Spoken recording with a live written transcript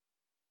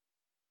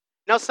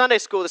No Sunday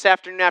school this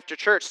afternoon after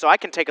church, so I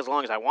can take as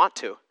long as I want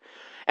to.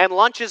 And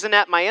lunch isn't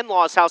at my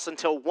in-laws' house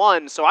until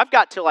 1, so I've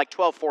got till like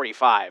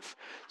 12:45.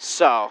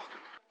 So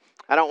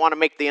I don't want to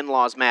make the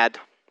in-laws mad.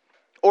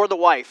 Or the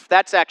wife.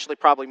 That's actually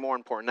probably more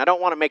important. I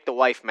don't want to make the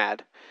wife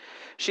mad.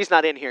 She's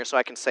not in here, so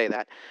I can say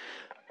that.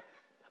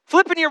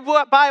 Flip in your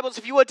Bibles,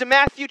 if you would, to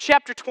Matthew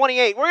chapter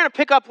 28. We're going to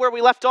pick up where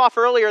we left off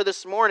earlier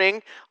this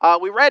morning.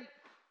 We read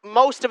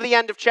most of the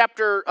end of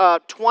chapter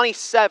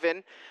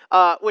 27,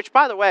 which,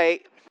 by the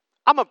way,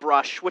 I'm a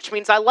brush, which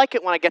means I like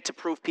it when I get to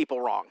prove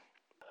people wrong.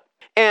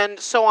 And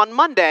so on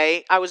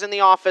Monday, I was in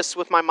the office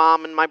with my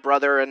mom and my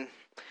brother, and,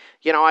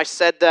 I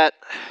said that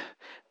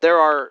there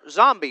are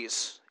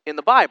zombies in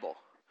the Bible.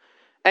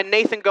 And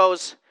Nathan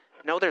goes,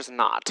 "No, there's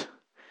not."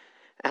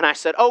 And I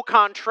said, "Au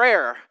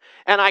contraire."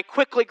 And I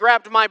quickly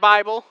grabbed my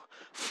Bible,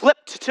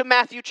 flipped to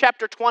Matthew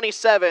chapter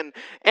 27,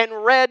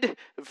 and read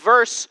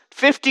verse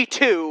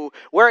 52,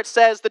 where it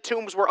says the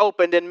tombs were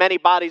opened and many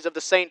bodies of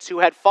the saints who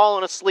had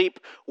fallen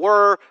asleep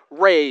were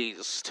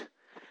raised.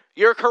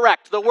 You're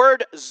correct. The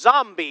word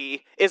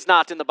zombie is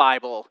not in the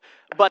Bible,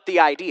 but the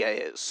idea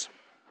is.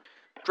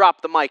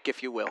 Drop the mic,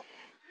 if you will.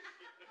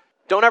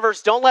 Don't ever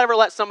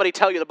let somebody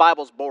tell you the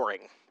Bible's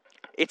boring.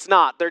 It's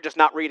not. They're just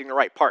not reading the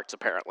right parts,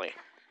 apparently.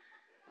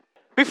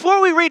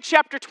 Before we read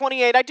chapter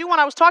 28,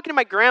 I was talking to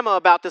my grandma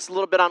about this a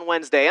little bit on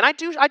Wednesday, and I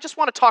just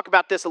want to talk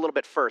about this a little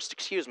bit first.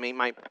 Excuse me,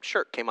 my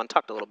shirt came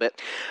untucked a little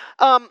bit.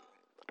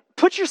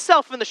 Put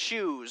yourself in the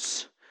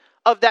shoes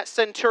of that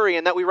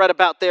centurion that we read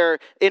about there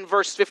in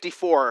verse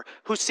 54,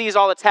 who sees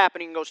all that's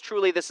happening and goes,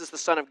 "Truly, this is the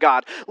Son of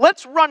God."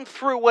 Let's run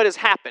through what has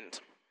happened.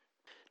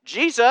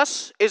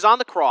 Jesus is on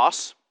the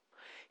cross.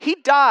 He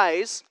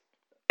dies.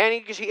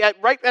 And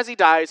right as he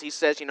dies, he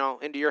says,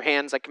 "Into your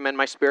hands I commend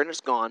my spirit," and it's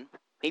gone.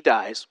 He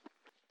dies.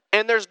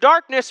 And there's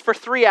darkness for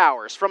 3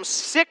 hours, from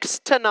 6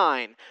 to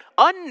 9.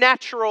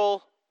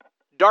 Unnatural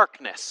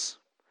darkness.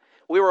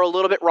 We were a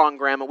little bit wrong,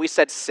 Grandma. We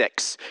said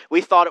 6.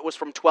 We thought it was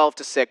from 12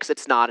 to 6.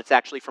 It's not. It's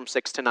actually from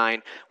 6 to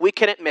 9. We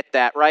can admit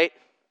that, right?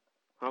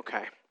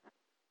 Okay.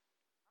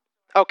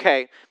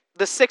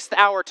 The 6th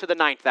hour to the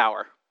 9th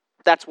hour.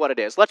 That's what it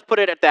is. Let's put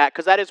it at that,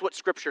 because that is what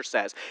Scripture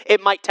says. It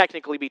might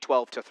technically be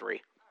 12 to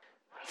 3.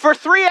 For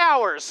 3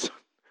 hours,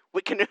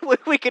 we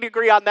can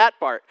agree on that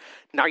part.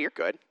 Now you're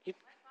good.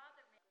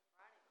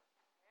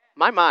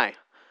 My.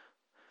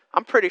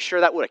 I'm pretty sure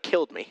that would have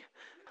killed me.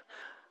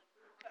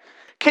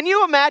 Can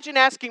you imagine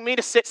asking me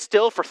to sit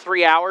still for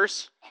 3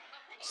 hours?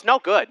 It's no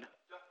good.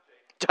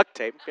 Duct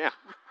tape, yeah.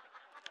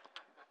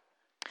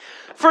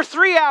 For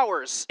 3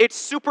 hours, it's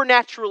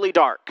supernaturally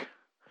dark.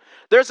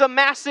 There's a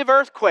massive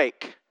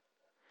earthquake.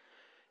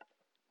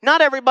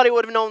 Not everybody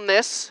would have known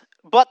this,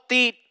 but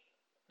the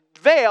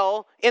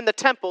veil in the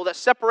temple that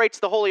separates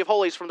the Holy of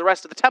Holies from the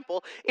rest of the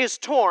temple is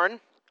torn.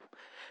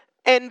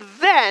 And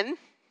then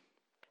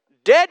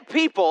dead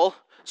people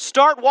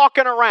start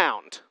walking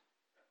around.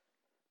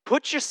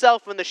 Put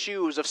yourself in the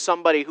shoes of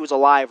somebody who's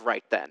alive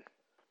right then.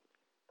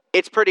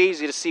 It's pretty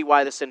easy to see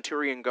why the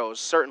centurion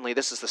goes, "Certainly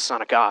this is the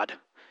Son of God."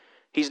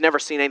 He's never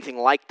seen anything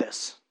like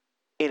this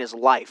in his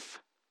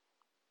life.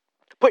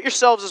 Put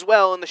yourselves as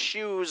well in the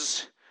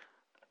shoes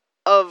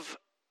of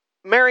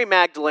Mary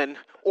Magdalene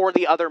or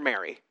the other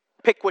Mary.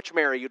 Pick which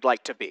Mary you'd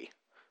like to be.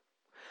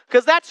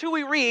 Because that's who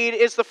we read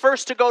is the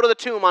first to go to the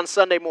tomb on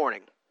Sunday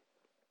morning.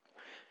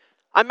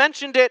 I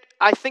mentioned it,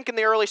 I think, in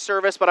the early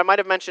service, but I might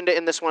have mentioned it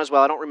in this one as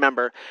well. I don't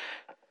remember.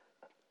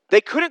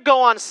 They couldn't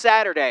go on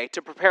Saturday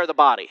to prepare the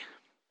body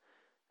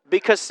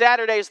because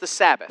Saturday is the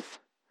Sabbath.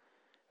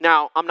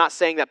 Now, I'm not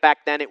saying that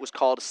back then it was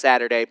called a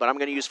Saturday, but I'm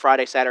going to use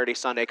Friday, Saturday,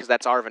 Sunday because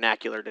that's our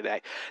vernacular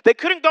today. They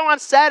couldn't go on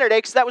Saturday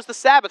because that was the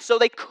Sabbath, so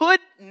they could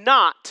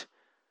not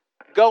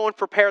go and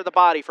prepare the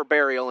body for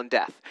burial and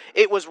death.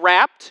 It was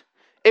wrapped,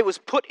 it was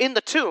put in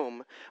the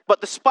tomb,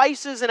 but the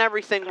spices and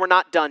everything were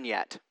not done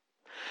yet.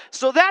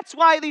 So that's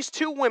why these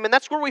two women,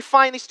 that's where we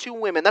find these two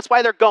women. That's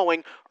why they're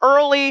going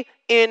early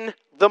in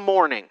the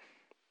morning.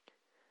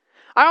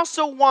 I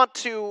also want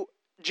to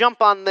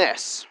jump on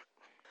this.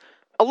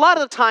 A lot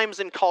of the times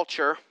in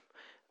culture,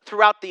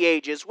 throughout the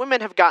ages,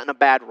 women have gotten a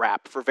bad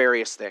rap for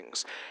various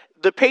things.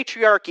 The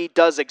patriarchy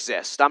does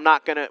exist.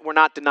 We're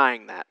not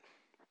denying that.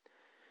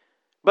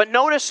 But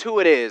notice who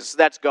it is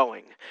that's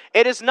going.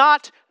 It is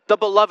not the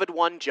beloved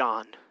one,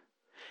 John.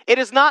 It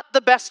is not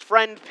the best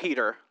friend,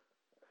 Peter.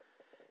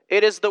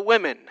 It is the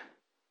women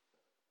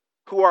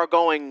who are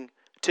going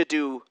to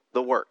do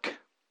the work.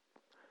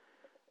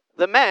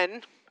 The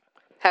men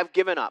have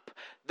given up.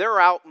 They're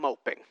out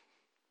moping.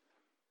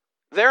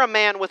 They're a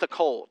man with a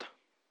cold.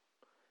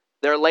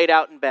 They're laid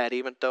out in bed,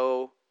 even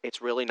though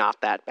it's really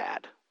not that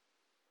bad.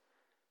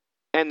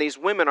 And these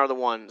women are the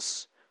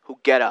ones who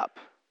get up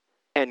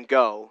and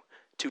go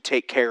to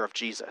take care of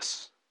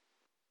Jesus.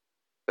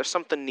 There's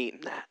something neat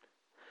in that.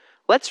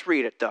 Let's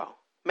read it, though.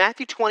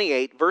 Matthew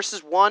 28,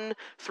 verses 1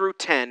 through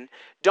 10.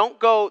 Don't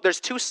go, there's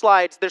 2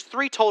 slides, there's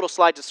 3 total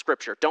slides of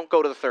Scripture. Don't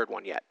go to the third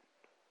one yet.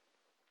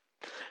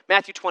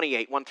 Matthew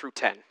 28, 1 through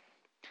 10.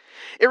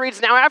 It reads,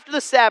 "Now after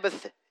the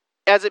Sabbath,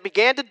 as it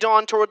began to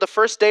dawn toward the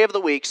first day of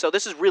the week," so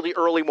this is really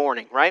early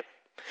morning, right?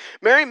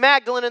 Mary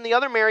Magdalene and the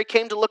other Mary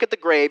came to look at the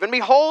grave, and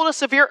behold, a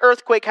severe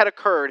earthquake had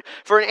occurred,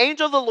 for an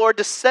angel of the Lord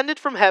descended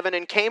from heaven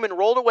and came and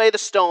rolled away the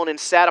stone and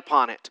sat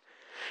upon it.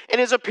 And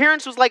his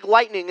appearance was like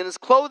lightning, and his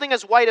clothing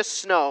as white as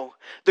snow.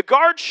 The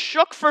guards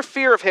shook for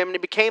fear of him,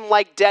 and became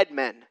like dead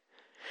men.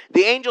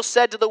 The angel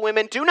said to the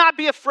women, "Do not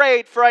be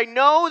afraid, for I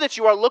know that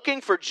you are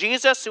looking for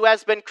Jesus who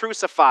has been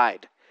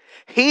crucified.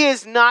 He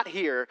is not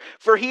here,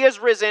 for he has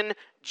risen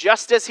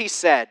just as he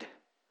said.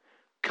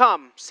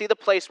 Come, see the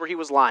place where he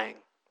was lying.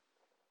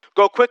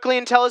 Go quickly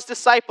and tell his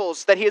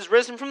disciples that he is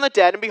risen from the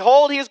dead, and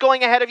behold, he is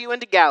going ahead of you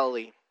into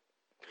Galilee.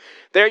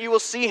 There you will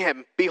see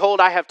him. Behold,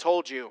 I have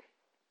told you."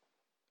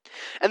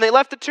 And they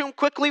left the tomb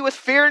quickly with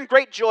fear and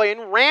great joy,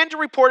 and ran to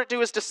report it to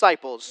his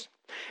disciples.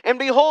 And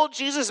behold,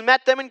 Jesus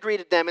met them and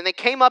greeted them, and they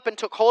came up and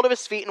took hold of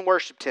his feet and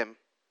worshipped him.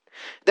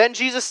 Then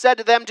Jesus said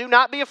to them, "Do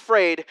not be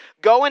afraid.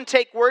 Go and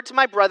take word to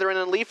my brethren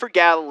and leave for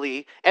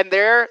Galilee, and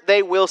there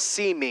they will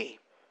see me."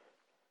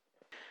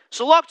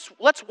 So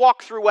let's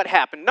walk through what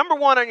happened. Number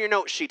one on your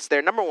note sheets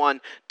there. Number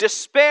one,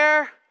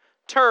 despair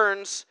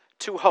turns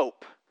to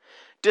hope.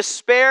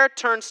 Despair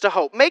turns to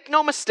hope. Make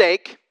no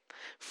mistake,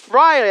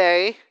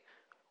 Friday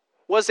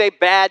was a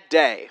bad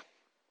day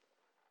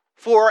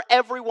for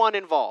everyone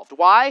involved.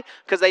 Why?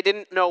 Because they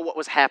didn't know what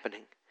was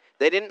happening.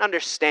 They didn't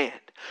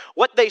understand.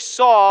 What they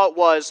saw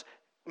was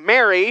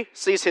Mary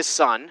sees his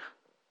son,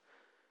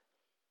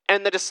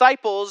 and the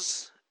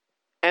disciples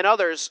and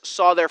others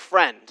saw their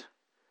friend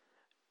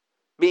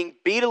being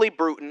brutally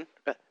beaten.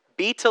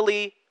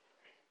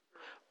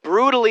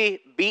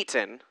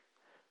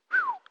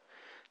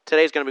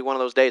 Today's going to be one of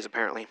those days,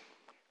 apparently.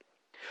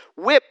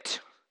 Whipped,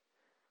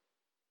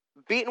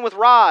 beaten with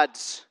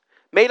rods,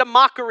 made a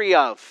mockery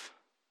of,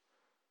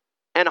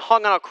 and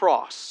hung on a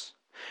cross.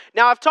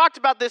 Now, I've talked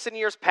about this in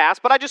years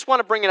past, but I just want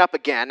to bring it up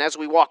again as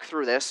we walk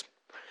through this.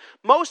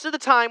 Most of the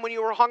time when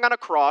you were hung on a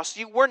cross,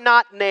 you were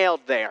not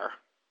nailed there.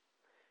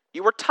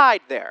 You were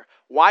tied there.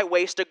 Why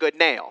waste a good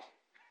nail?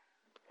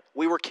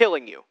 We were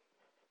killing you.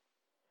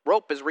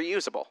 Rope is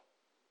reusable.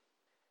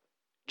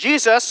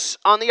 Jesus,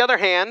 on the other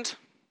hand,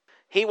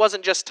 he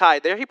wasn't just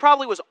tied there. He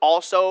probably was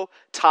also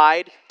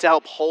tied to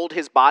help hold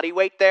his body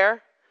weight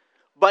there,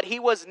 but he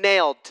was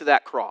nailed to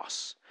that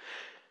cross.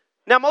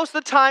 Now, most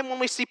of the time when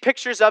we see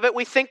pictures of it,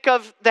 we think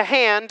of the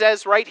hand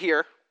as right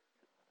here.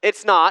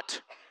 It's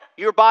not.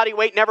 Your body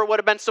weight never would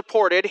have been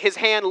supported. His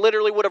hand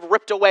literally would have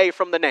ripped away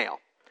from the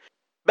nail.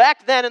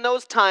 Back then, in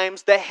those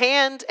times, the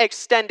hand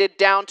extended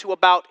down to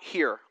about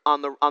here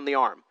on the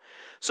arm.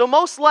 So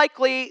most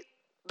likely,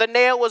 the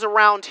nail was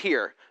around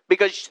here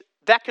because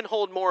that can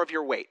hold more of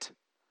your weight.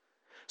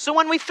 So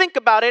when we think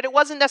about it, it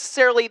wasn't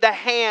necessarily the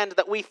hand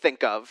that we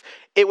think of.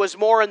 It was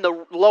more in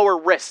the lower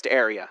wrist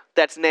area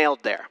that's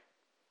nailed there.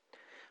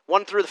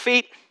 One through the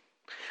feet.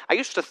 I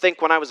used to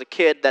think when I was a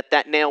kid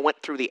that nail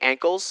went through the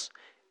ankles,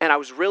 and I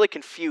was really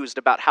confused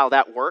about how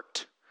that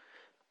worked.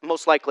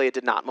 Most likely it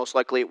did not. Most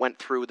likely it went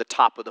through the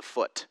top of the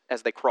foot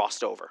as they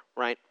crossed over,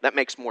 right? That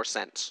makes more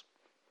sense.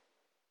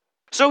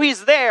 So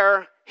he's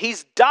there,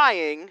 he's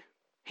dying,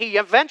 he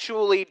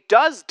eventually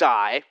does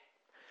die.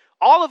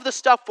 All of the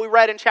stuff we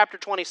read in chapter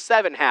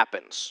 27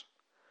 happens.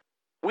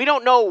 We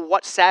don't know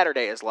what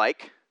Saturday is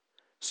like.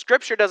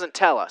 Scripture doesn't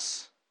tell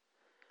us.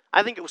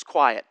 I think it was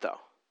quiet, though.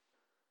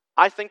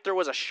 I think there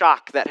was a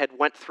shock that had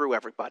went through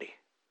everybody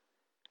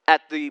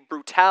at the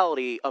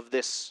brutality of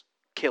this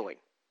killing.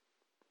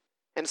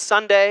 And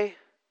Sunday,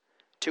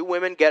 2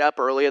 women get up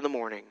early in the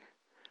morning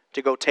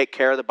to go take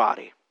care of the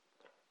body.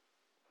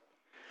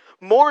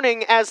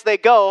 Mourning as they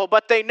go,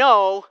 but they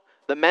know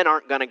the men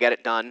aren't going to get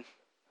it done,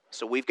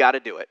 so we've got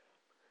to do it.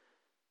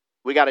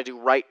 We got to do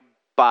right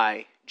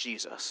by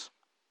Jesus.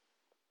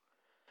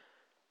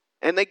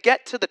 And they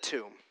get to the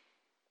tomb.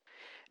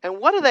 And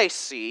what do they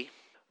see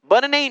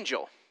but an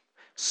angel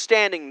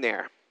standing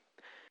there?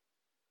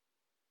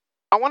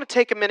 I want to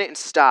take a minute and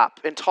stop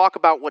and talk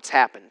about what's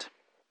happened.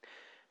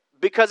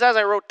 Because as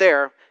I wrote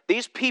there,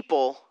 these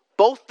people,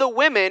 both the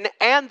women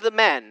and the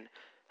men,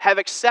 have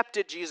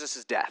accepted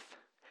Jesus' death.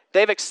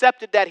 They've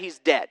accepted that he's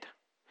dead.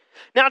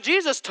 Now,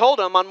 Jesus told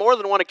them on more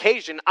than one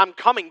occasion, "I'm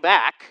coming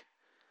back."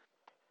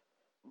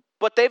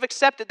 But they've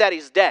accepted that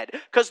he's dead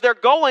because they're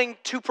going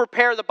to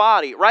prepare the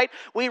body, right?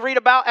 We read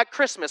about at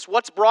Christmas,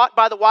 what's brought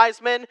by the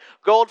wise men?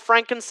 Gold,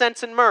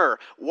 frankincense, and myrrh.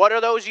 What are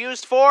those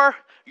used for?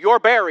 Your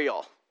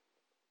burial.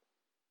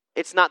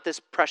 It's not this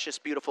precious,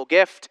 beautiful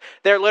gift.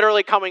 They're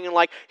literally coming and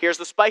like, here's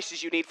the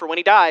spices you need for when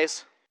he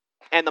dies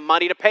and the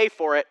money to pay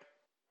for it.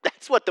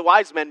 That's what the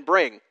wise men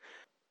bring.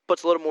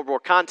 Puts a little more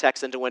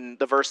context into when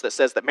the verse that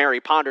says that Mary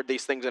pondered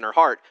these things in her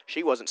heart.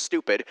 She wasn't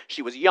stupid.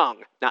 She was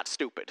young, not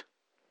stupid.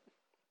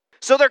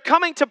 So they're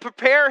coming to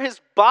prepare his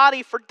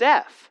body for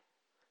death.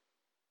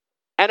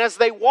 And as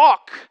they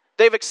walk,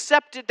 they've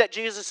accepted that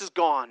Jesus is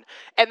gone.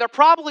 And they're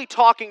probably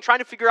talking, trying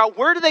to figure out,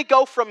 where do they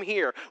go from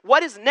here?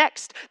 What is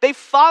next? They've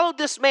followed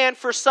this man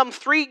for some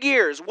 3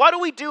 years. What do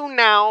we do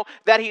now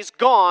that he's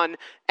gone?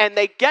 And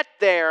they get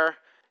there,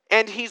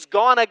 and he's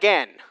gone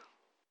again.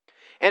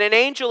 And an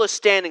angel is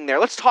standing there.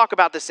 Let's talk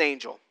about this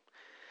angel.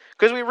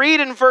 Because we read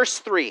in verse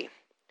 3,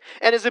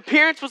 And his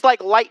appearance was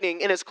like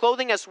lightning, and his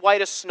clothing as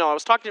white as snow. I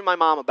was talking to my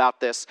mom about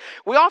this.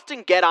 We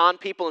often get on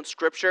people in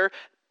Scripture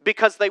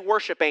because they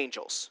worship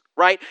angels,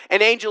 right?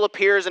 An angel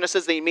appears, and it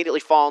says they immediately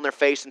fall on their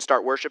face and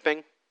start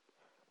worshiping.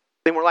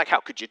 Then we're like, how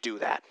could you do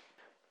that?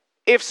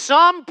 If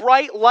some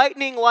bright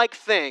lightning-like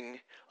thing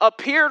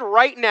appeared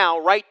right now,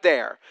 right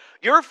there,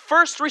 your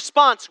first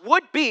response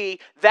would be,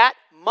 that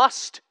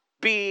must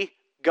be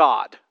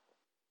God.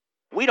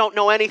 We don't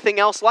know anything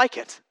else like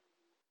it.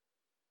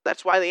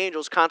 That's why the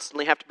angels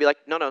constantly have to be like,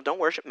 no, don't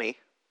worship me.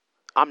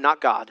 I'm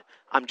not God.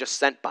 I'm just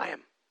sent by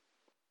him.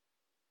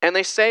 And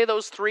they say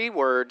those four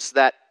words,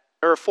 that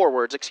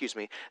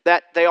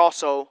they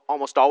also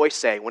almost always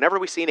say whenever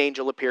we see an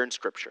angel appear in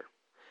Scripture.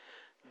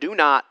 Do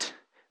not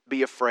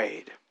be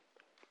afraid.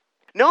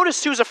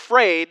 Notice who's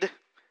afraid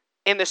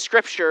in the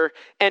Scripture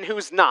and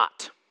who's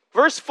not.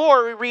 Verse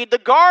 4, we read, the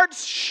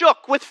guards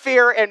shook with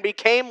fear and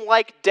became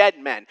like dead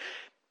men.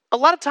 A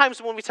lot of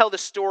times when we tell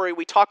this story,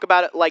 we talk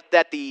about it like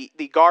that the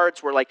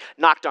guards were like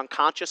knocked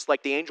unconscious,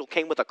 like the angel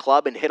came with a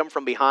club and hit them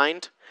from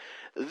behind.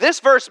 This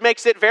verse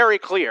makes it very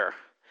clear.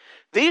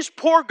 These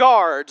poor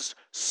guards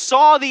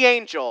saw the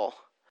angel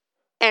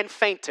and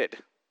fainted.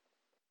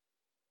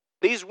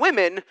 These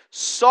women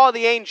saw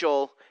the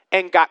angel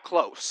and got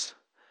close.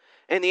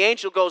 And the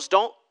angel goes,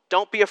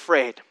 don't be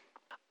afraid.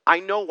 I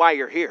know why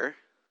you're here.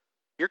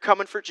 You're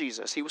coming for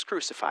Jesus. He was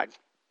crucified.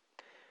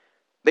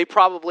 They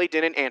probably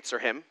didn't answer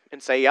him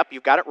and say, yep,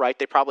 you got it right.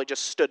 They probably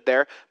just stood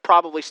there,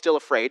 probably still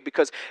afraid,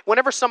 because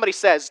whenever somebody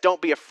says,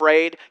 don't be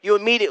afraid, you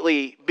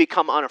immediately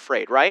become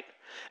unafraid, right?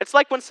 It's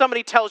like when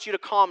somebody tells you to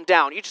calm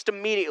down. You just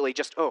immediately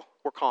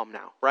we're calm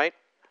now, right?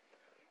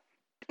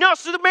 No,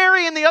 so the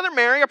Mary and the other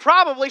Mary are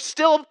probably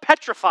still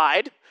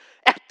petrified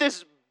at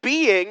this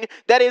being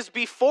that is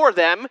before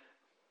them.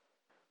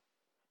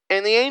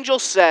 And the angel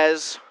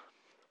says,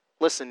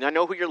 listen, I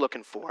know who you're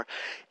looking for.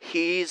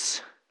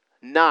 He's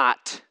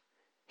not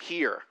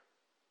here.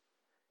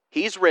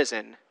 He's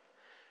risen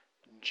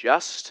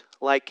just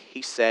like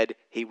he said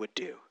he would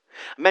do.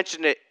 I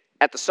mentioned it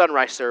at the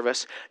sunrise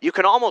service. You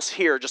can almost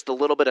hear just a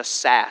little bit of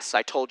sass,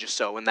 I told you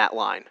so, in that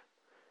line.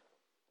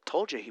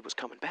 Told you he was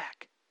coming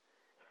back.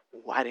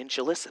 Why didn't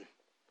you listen?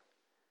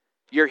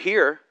 You're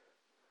here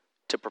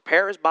to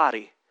prepare his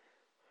body.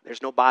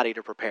 There's no body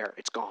to prepare.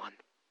 It's gone.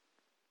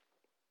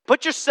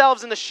 Put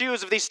yourselves in the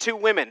shoes of these two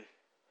women.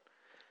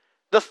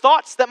 The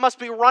thoughts that must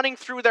be running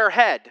through their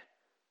head.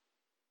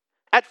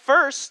 At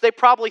first, they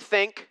probably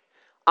think,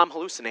 I'm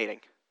hallucinating.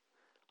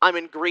 I'm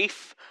in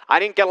grief. I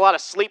didn't get a lot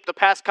of sleep the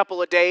past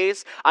couple of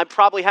days. I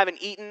probably haven't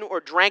eaten or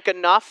drank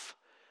enough.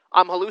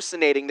 I'm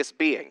hallucinating this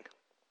being.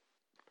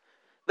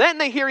 Then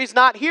they hear he's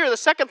not here. The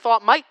second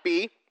thought might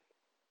be,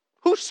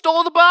 who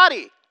stole the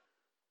body?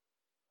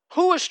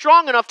 Who is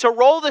strong enough to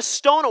roll this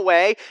stone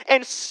away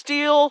and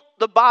steal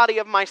the body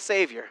of my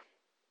Savior?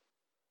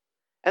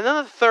 And then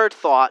the third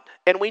thought,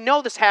 and we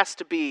know this has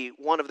to be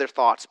one of their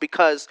thoughts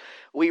because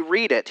we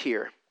read it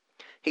here.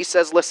 He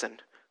says, listen,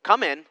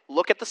 come in,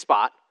 look at the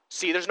spot,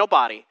 see there's no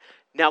body.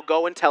 Now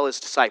go and tell his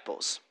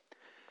disciples.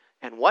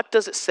 And what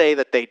does it say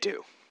that they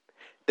do?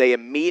 They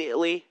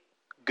immediately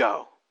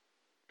go.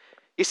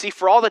 You see,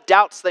 for all the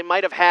doubts they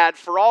might have had,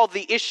 for all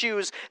the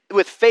issues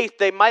with faith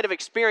they might have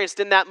experienced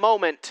in that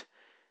moment,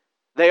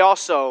 they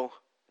also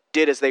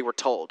did as they were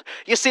told.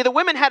 You see, the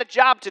women had a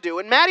job to do,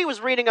 and Maddie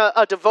was reading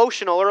a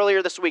devotional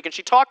earlier this week, and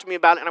she talked to me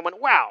about it, and I went,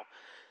 wow,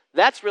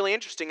 that's really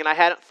interesting, and I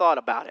hadn't thought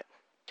about it.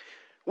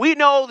 We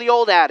know the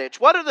old adage,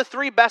 what are the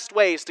 3 best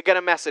ways to get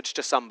a message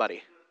to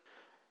somebody?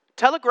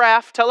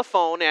 Telegraph,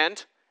 telephone,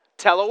 and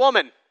tell a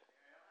woman.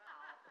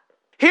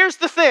 Here's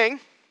the thing,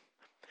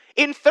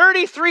 in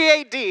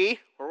 33 AD,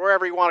 or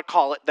wherever you want to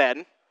call it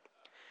then,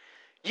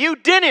 you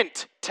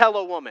didn't tell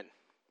a woman.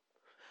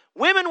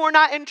 Women were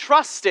not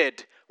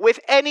entrusted with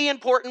any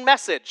important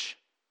message.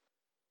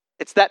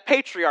 It's that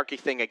patriarchy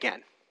thing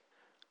again.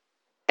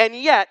 And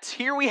yet,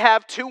 here we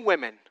have 2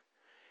 women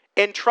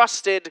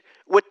entrusted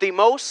with the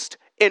most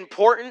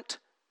important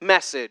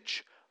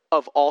message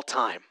of all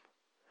time.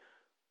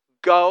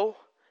 Go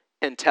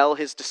and tell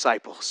his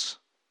disciples.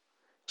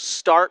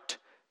 Start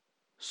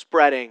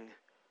spreading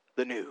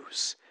the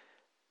news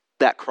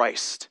that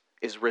Christ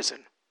is risen.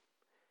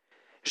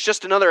 It's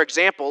just another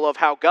example of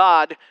how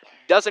God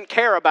doesn't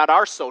care about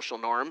our social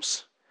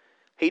norms.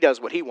 He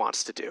does what he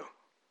wants to do.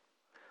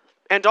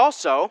 And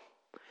also,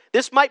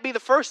 this might be the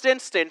first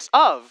instance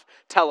of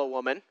tell a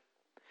woman,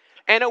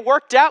 and it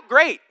worked out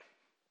great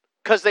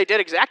because they did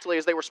exactly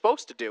as they were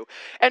supposed to do.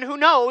 And who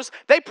knows,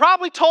 they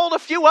probably told a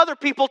few other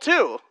people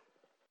too.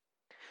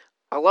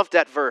 I love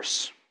that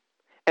verse.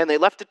 And they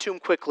left the tomb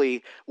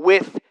quickly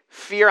with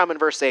fear, I'm in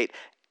verse 8,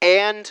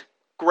 and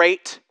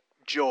great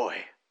joy.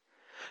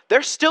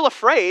 They're still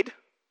afraid,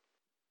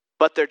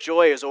 but their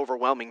joy is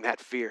overwhelming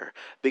that fear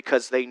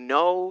because they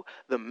know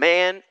the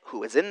man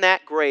who is in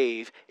that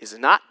grave is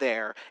not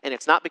there, and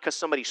it's not because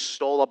somebody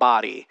stole a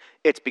body.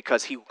 It's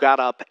because he got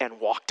up and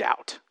walked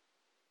out.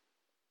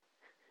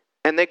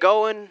 And they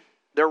go and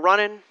they're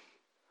running,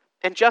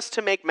 and just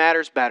to make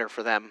matters better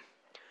for them,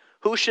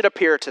 who should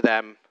appear to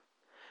them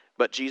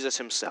but Jesus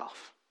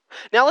himself?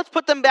 Now let's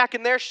put them back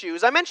in their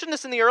shoes. I mentioned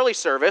this in the early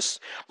service.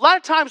 A lot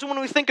of times when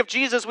we think of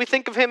Jesus, we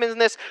think of him in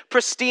this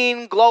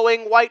pristine,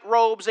 glowing, white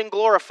robes and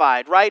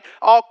glorified, right?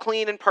 All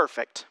clean and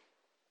perfect.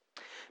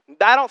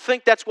 I don't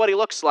think that's what he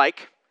looks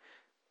like.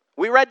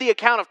 We read the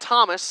account of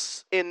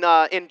Thomas in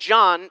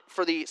John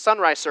for the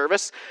sunrise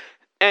service,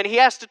 and he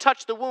has to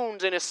touch the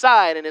wounds in his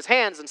side and his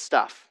hands and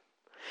stuff.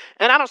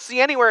 And I don't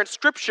see anywhere in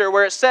Scripture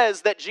where it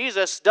says that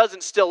Jesus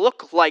doesn't still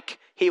look like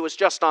he was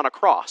just on a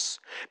cross.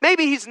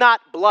 Maybe he's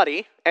not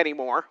bloody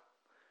anymore.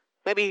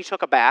 Maybe he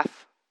took a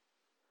bath.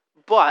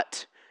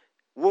 But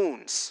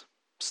wounds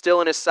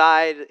still in his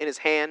side, in his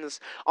hands,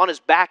 on his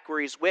back where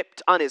he's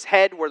whipped, on his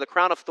head where the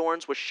crown of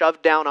thorns was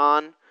shoved down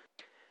on.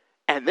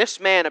 And this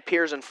man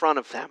appears in front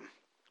of them.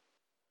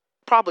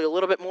 Probably a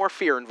little bit more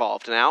fear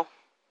involved now.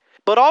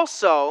 But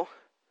also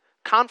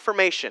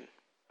confirmation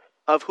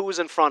of who's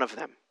in front of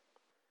them.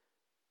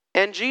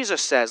 And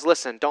Jesus says,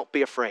 listen, don't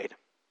be afraid.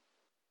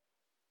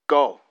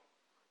 Go.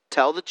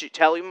 Tell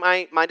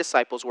my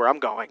disciples where I'm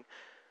going.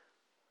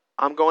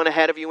 I'm going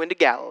ahead of you into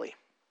Galilee.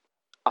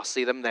 I'll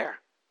see them there.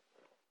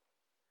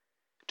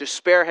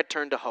 Despair had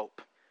turned to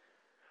hope.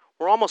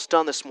 We're almost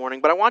done this morning,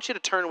 but I want you to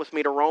turn with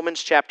me to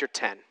Romans chapter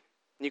 10.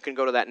 You can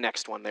go to that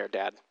next one there,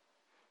 Dad.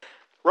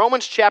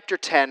 Romans chapter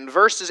 10,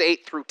 verses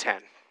 8 through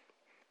 10.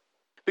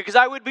 Because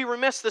I would be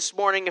remiss this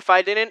morning if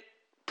I didn't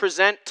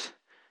present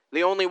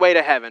the only way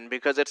to heaven,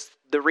 because it's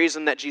the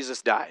reason that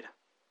Jesus died.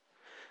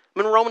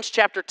 I'm in Romans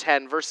chapter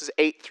 10, verses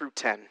 8 through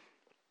 10.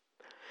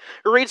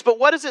 It reads, "But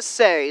what does it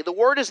say? The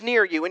word is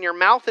near you, in your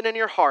mouth and in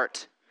your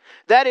heart.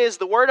 That is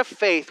the word of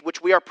faith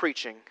which we are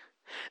preaching.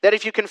 That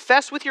if you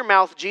confess with your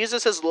mouth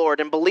Jesus is Lord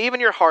and believe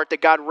in your heart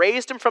that God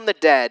raised him from the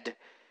dead,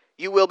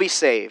 you will be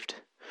saved.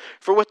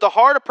 For with the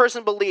heart a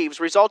person believes,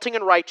 resulting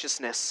in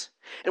righteousness,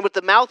 and with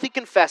the mouth he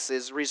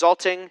confesses,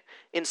 resulting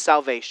in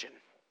salvation."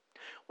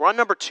 We're on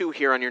number 2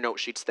 here on your note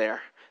sheets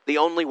there. The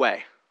only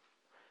way.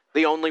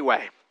 The only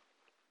way.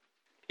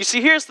 You see,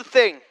 here's the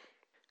thing.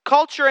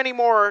 Culture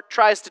anymore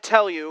tries to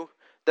tell you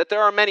that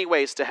there are many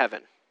ways to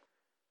heaven.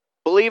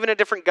 Believe in a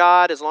different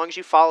God, as long as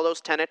you follow those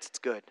tenets, it's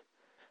good.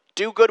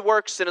 Do good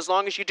works, and as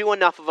long as you do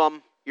enough of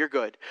them, you're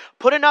good.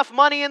 Put enough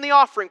money in the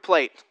offering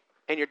plate,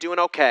 and you're doing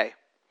okay.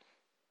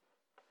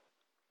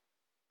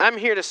 I'm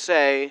here to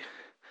say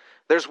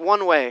there's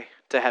one way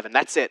to heaven.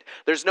 That's it.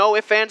 There's no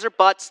ifs, ands, or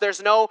buts.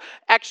 There's no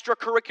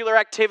extracurricular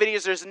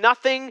activities. There's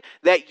nothing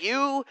that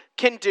you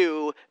can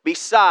do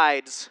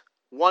besides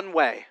one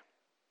way.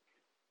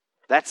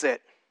 That's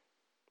it.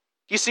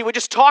 You see, we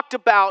just talked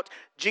about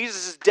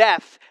Jesus'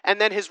 death and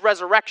then his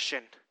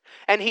resurrection.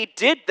 And he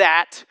did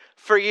that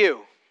for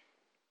you.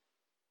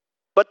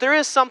 But there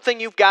is something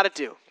you've got to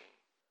do.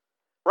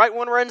 Right?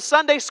 When we're in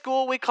Sunday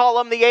school, we call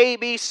them the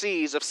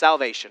ABCs of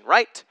salvation,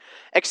 right?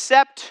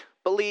 Accept,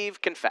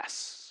 believe,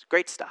 confess.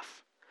 Great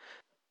stuff.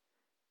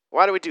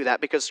 Why do we do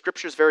that? Because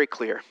Scripture is very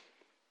clear.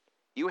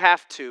 You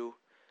have to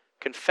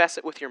confess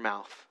it with your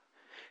mouth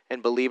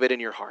and believe it in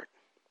your heart.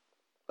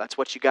 That's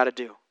what you got to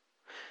do.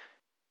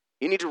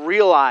 You need to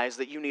realize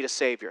that you need a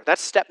Savior.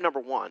 That's step number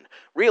 1.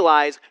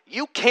 Realize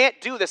you can't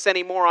do this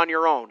anymore on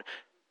your own.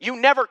 You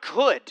never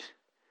could.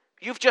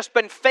 You've just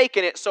been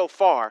faking it so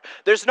far.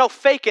 There's no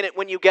faking it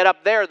when you get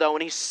up there, though,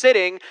 and he's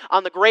sitting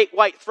on the great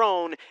white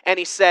throne, and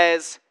he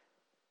says,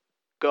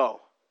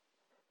 "Go.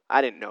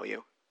 I didn't know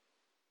you."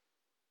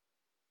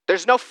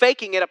 There's no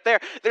faking it up there.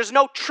 There's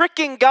no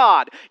tricking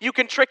God. You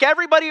can trick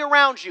everybody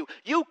around you.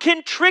 You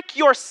can trick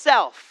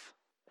yourself.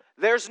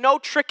 There's no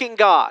tricking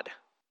God.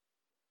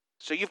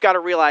 So you've got to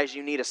realize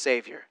you need a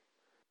Savior.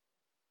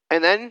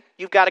 And then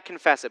you've got to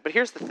confess it. But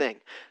here's the thing.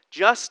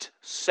 Just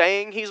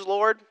saying he's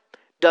Lord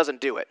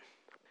doesn't do it.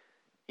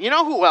 You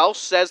know who else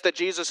says that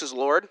Jesus is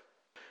Lord?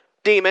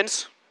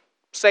 Demons.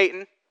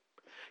 Satan.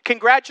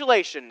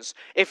 Congratulations.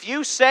 If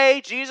you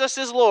say Jesus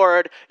is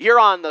Lord, you're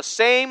on the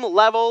same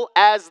level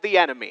as the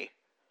enemy.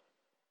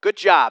 Good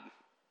job.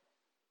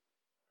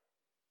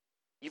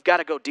 You've got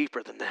to go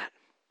deeper than that.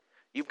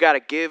 You've got to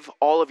give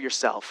all of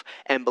yourself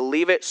and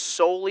believe it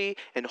solely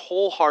and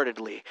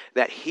wholeheartedly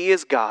that he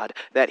is God,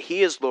 that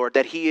he is Lord,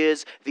 that he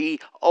is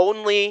the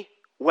only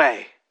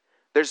way.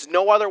 There's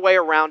no other way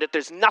around it.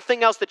 There's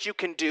nothing else that you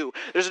can do.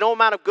 There's no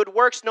amount of good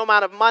works, no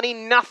amount of money,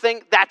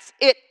 nothing. That's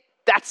it.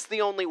 That's the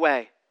only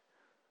way.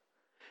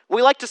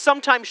 We like to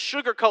sometimes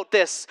sugarcoat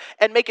this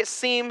and make it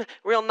seem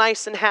real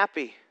nice and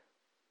happy.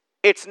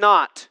 It's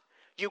not.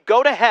 You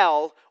go to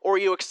hell or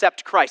you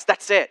accept Christ.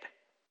 That's it.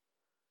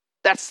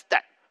 That's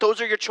that.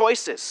 Those are your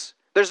choices.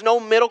 There's no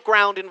middle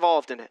ground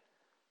involved in it.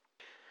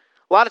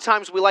 A lot of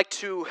times we like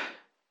to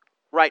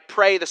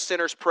pray the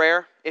sinner's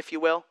prayer, if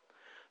you will.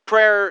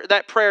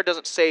 That prayer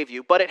doesn't save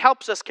you, but it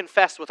helps us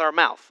confess with our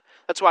mouth.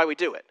 That's why we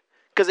do it,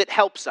 because it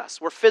helps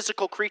us. We're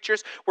physical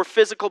creatures. We're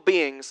physical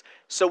beings,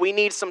 so we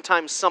need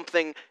sometimes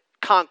something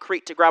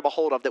concrete to grab a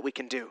hold of that we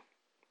can do.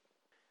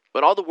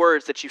 But all the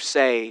words that you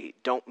say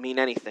don't mean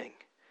anything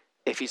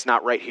if he's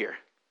not right here,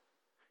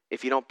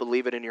 if you don't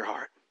believe it in your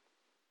heart.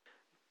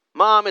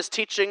 Mom is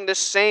teaching this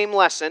same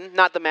lesson,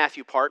 not the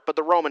Matthew part, but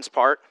the Romans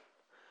part,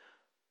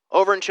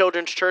 over in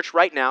Children's Church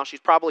right now. She's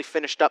probably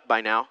finished up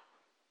by now.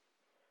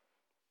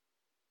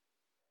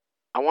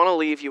 I want to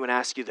leave you and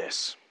ask you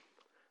this.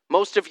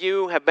 Most of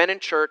you have been in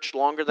church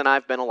longer than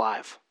I've been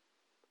alive.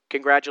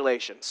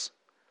 Congratulations.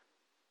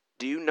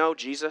 Do you know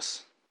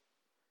Jesus?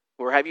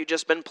 Or have you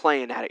just been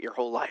playing at it your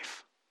whole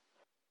life?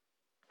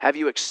 Have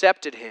you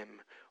accepted him,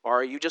 or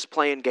are you just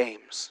playing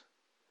games?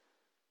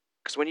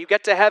 Because when you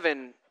get to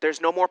heaven, there's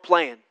no more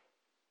playing.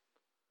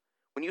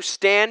 When you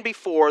stand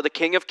before the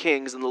King of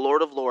Kings and the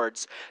Lord of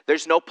Lords,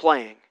 there's no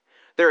playing.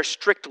 There is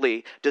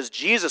strictly, does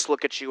Jesus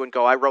look at you and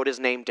go, I wrote his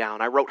name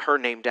down. I wrote her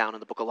name down in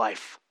the book of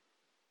life.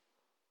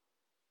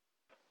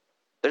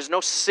 There's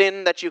no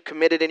sin that you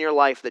committed in your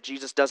life that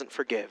Jesus doesn't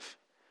forgive,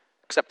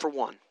 except for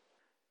one,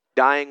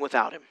 dying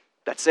without him.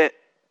 That's it.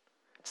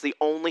 It's the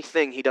only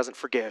thing he doesn't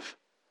forgive.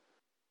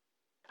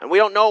 And we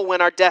don't know when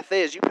our death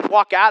is. You could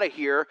walk out of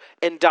here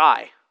and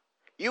die.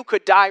 You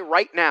could die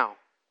right now.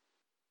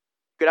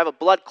 You could have a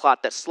blood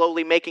clot that's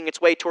slowly making its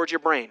way towards your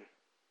brain.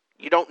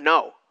 You don't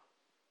know.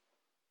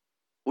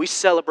 We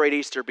celebrate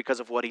Easter because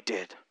of what he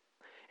did.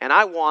 And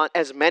I want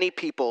as many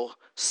people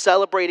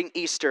celebrating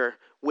Easter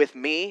with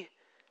me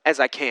as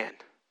I can.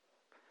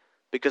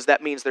 Because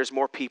that means there's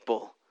more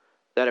people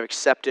that have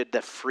accepted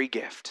the free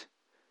gift.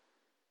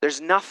 There's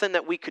nothing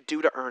that we could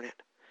do to earn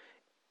it.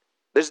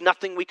 There's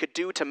nothing we could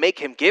do to make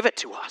him give it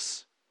to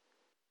us.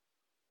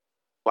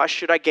 Why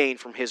should I gain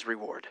from his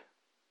reward?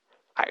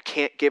 I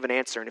can't give an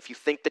answer, and if you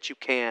think that you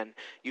can,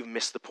 you've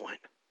missed the point.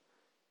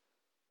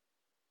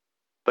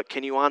 But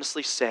can you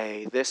honestly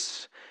say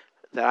this,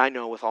 that I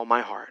know with all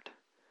my heart?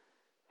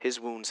 His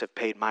wounds have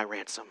paid my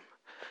ransom,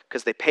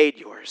 because they paid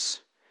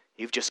yours.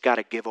 You've just got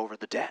to give over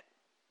the debt.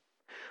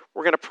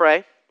 We're going to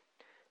pray,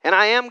 and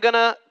I am going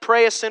to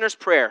pray a sinner's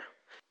prayer.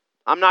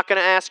 I'm not going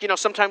to ask,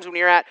 sometimes when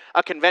you're at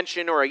a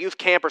convention or a youth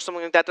camp or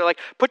something like that, they're like,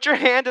 put your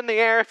hand in the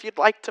air if you'd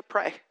like to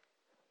pray.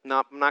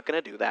 No, I'm not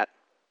going to do that.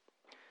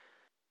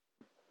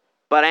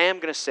 But I am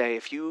going to say,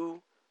 if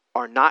you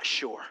are not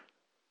sure,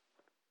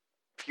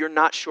 if you're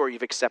not sure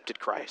you've accepted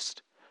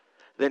Christ,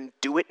 then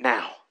do it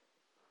now.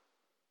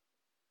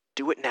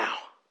 Do it now.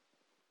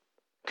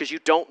 Because you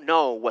don't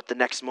know what the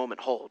next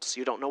moment holds.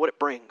 You don't know what it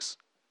brings.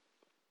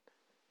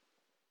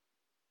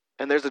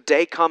 And there's a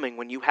day coming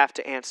when you have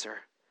to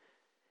answer.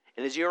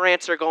 And is your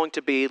answer going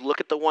to be,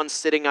 look at the one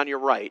sitting on your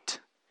right?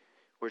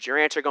 Or is your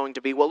answer going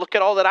to be, well, look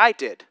at all that I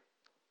did?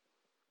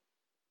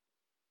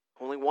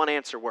 Only one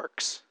answer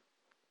works.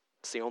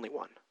 It's the only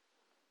one.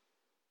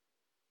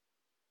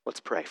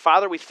 Let's pray.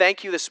 Father, we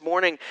thank you this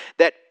morning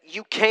that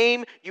you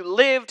came, you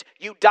lived,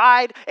 you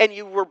died, and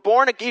you were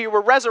born again, you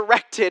were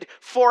resurrected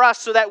for us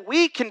so that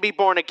we can be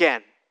born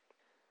again.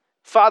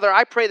 Father,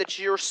 I pray that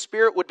your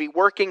Spirit would be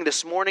working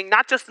this morning,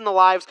 not just in the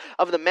lives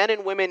of the men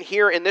and women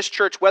here in this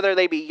church, whether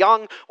they be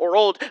young or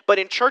old, but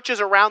in churches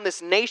around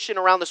this nation,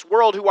 around this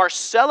world, who are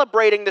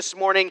celebrating this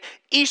morning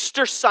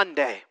Easter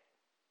Sunday,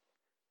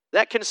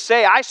 that can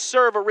say, I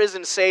serve a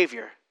risen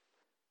Savior,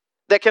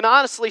 that can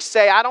honestly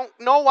say, I don't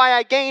know why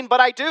I gain,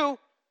 but I do.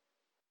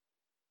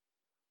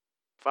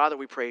 Father,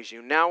 we praise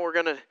you. Now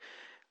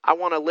I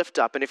want to lift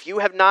up, and if you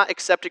have not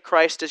accepted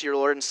Christ as your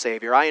Lord and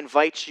Savior, I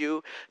invite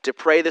you to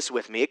pray this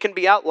with me. It can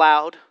be out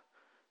loud.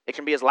 It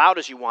can be as loud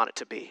as you want it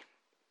to be.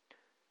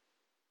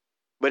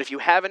 But if you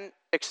haven't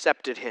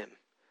accepted him,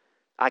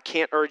 I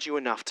can't urge you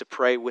enough to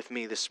pray with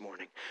me this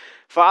morning.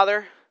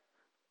 Father,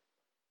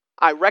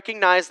 I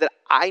recognize that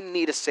I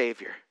need a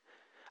Savior.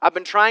 I've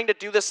been trying to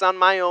do this on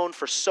my own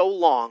for so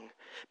long.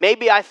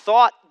 Maybe I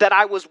thought that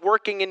I was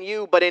working in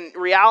you, but in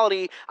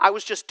reality, I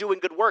was just doing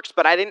good works,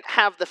 but I didn't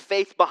have the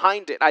faith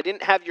behind it. I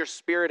didn't have your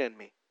Spirit in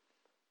me.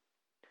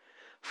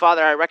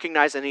 Father, I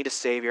recognize I need a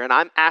Savior, and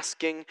I'm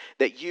asking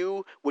that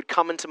you would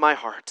come into my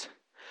heart.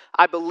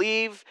 I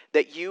believe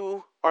that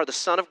you are the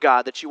Son of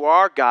God, that you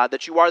are God,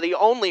 that you are the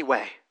only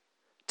way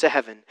to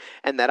heaven,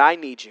 and that I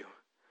need you.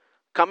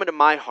 Come into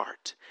my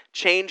heart.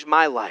 Change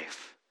my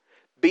life.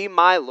 Be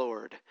my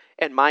Lord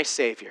and my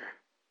Savior.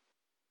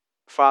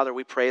 Father,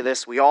 we pray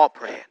this. We all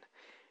pray it.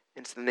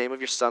 It's in the name of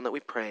your Son that we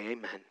pray.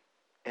 Amen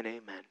and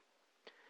amen.